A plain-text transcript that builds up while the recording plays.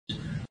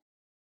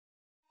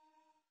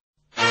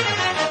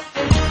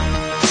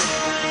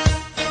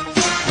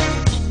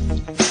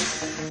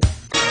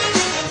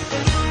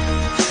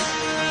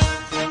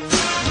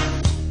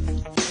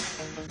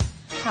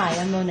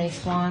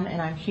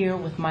here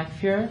with Mike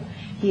Feuer.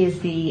 He is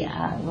the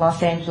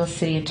Los Angeles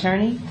City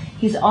Attorney.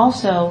 He's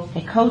also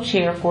a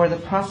co-chair for the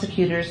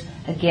Prosecutors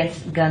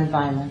Against Gun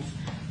Violence.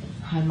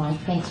 Hi, Mike.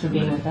 Thanks for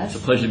being with us.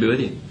 It's a pleasure to be with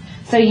you.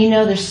 So you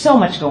know there's so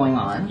much going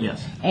on.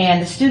 Yes.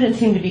 And the students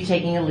seem to be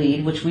taking a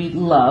lead, which we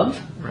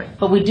love. Right.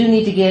 But we do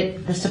need to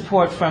get the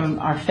support from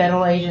our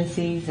federal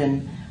agencies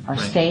and our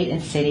Right. state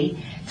and city.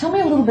 Tell me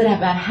a little bit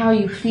about how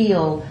you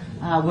feel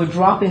we're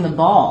dropping the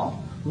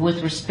ball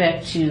with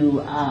respect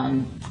to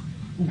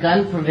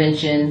gun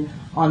prevention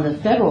on the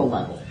federal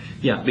level.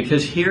 Yeah,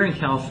 because here in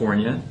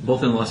California,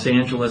 both in Los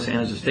Angeles and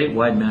as a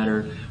statewide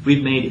matter,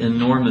 we've made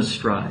enormous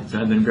strides.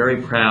 I've been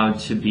very proud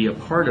to be a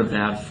part of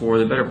that for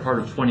the better part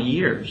of 20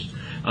 years.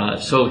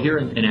 So here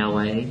in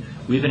LA,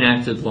 we've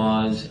enacted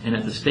laws, and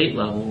at the state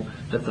level,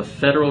 that the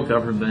federal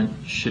government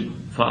should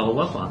follow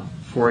up on.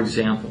 For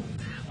example,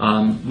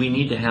 we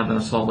need to have an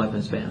assault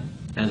weapons ban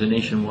as a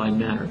nationwide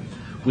matter.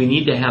 We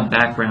need to have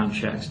background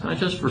checks, not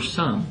just for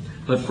some,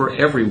 but for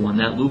everyone.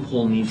 That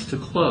loophole needs to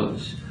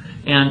close.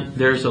 And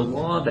there's a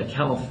law that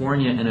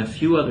California and a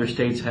few other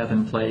states have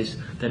in place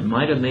that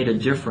might have made a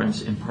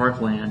difference in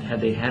Parkland had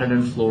they had it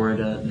in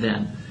Florida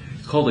then.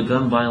 It's called a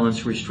gun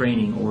violence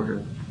restraining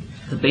order.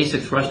 The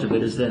basic thrust of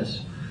it is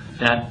this,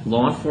 that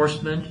law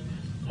enforcement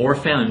or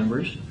family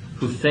members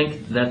who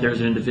think that there's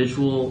an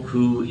individual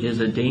who is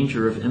a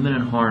danger of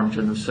imminent harm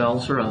to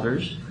themselves or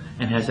others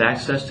and has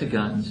access to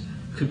guns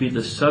could be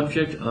the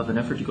subject of an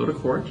effort to go to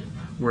court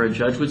where a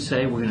judge would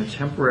say we're going to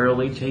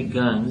temporarily take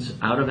guns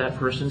out of that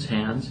person's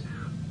hands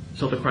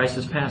so the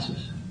crisis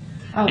passes.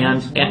 Oh,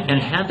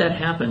 and had that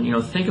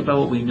happen, think about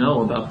what we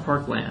know about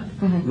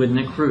Parkland with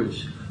Nick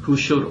Cruz, who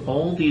showed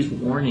all these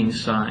warning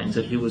signs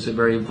that he was a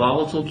very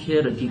volatile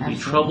kid, a deeply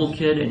troubled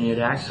kid, and he had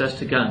access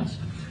to guns.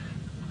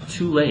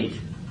 Too late.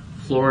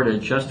 Florida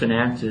just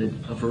enacted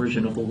a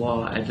version of the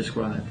law I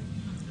described.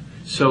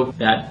 So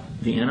that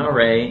the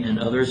NRA and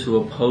others who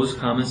oppose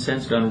common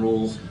sense gun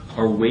rules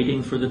are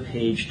waiting for the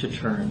page to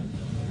turn.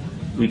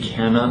 We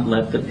cannot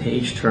let the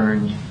page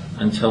turn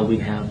until we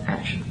have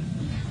action.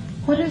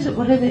 What is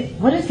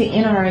the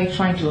NRA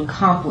trying to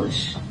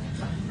accomplish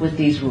with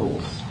these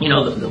rules?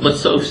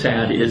 What's so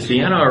sad is the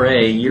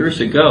NRA years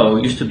ago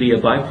used to be a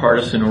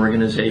bipartisan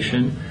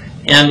organization,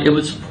 and it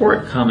would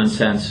support common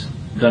sense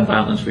gun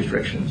violence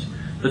restrictions.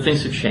 But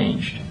things have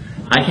changed.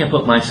 I can't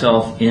put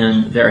myself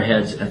in their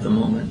heads at the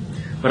moment.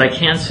 But I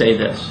can say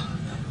this.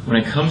 When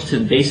it comes to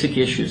basic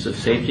issues of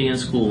safety in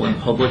school and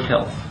public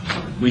health,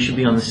 we should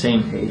be on the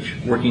same page,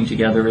 working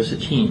together as a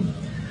team.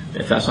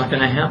 If that's not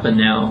going to happen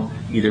now,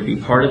 either be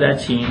part of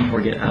that team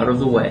or get out of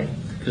the way.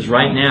 Because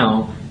right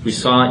now, we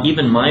saw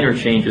even minor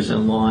changes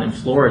in law in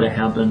Florida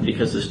happen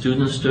because the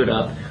students stood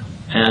up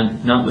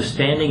and,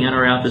 notwithstanding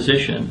NRA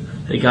opposition,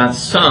 they got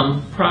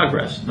some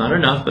progress. Not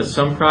enough, but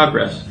some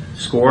progress.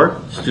 Score,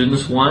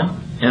 students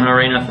won,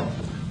 NRA nothing.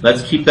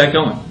 Let's keep that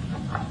going.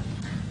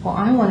 Well,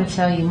 I want to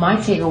tell you, my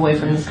takeaway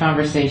from this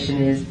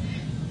conversation is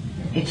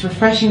it's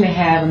refreshing to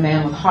have a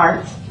man with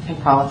heart in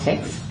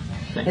politics.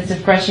 It's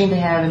refreshing to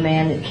have a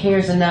man that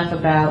cares enough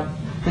about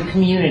the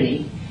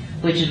community,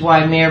 which is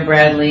why Mayor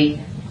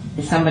Bradley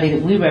is somebody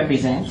that we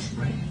represent.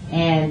 Right.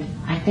 And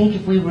I think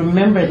if we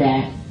remember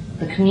that,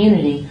 the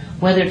community,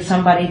 whether it's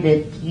somebody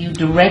that you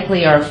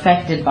directly are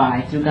affected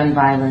by through gun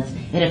violence,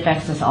 it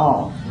affects us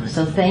all. Right.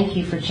 So thank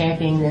you for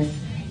championing this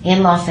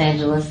in Los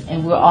Angeles,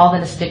 and we're all going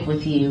to stick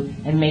with you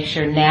and make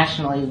sure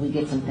nationally we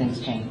get some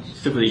things changed.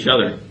 Stick with each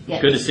other.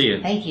 Yes. Good to see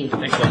you. Thank you.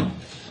 Thanks a lot.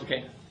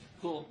 Okay.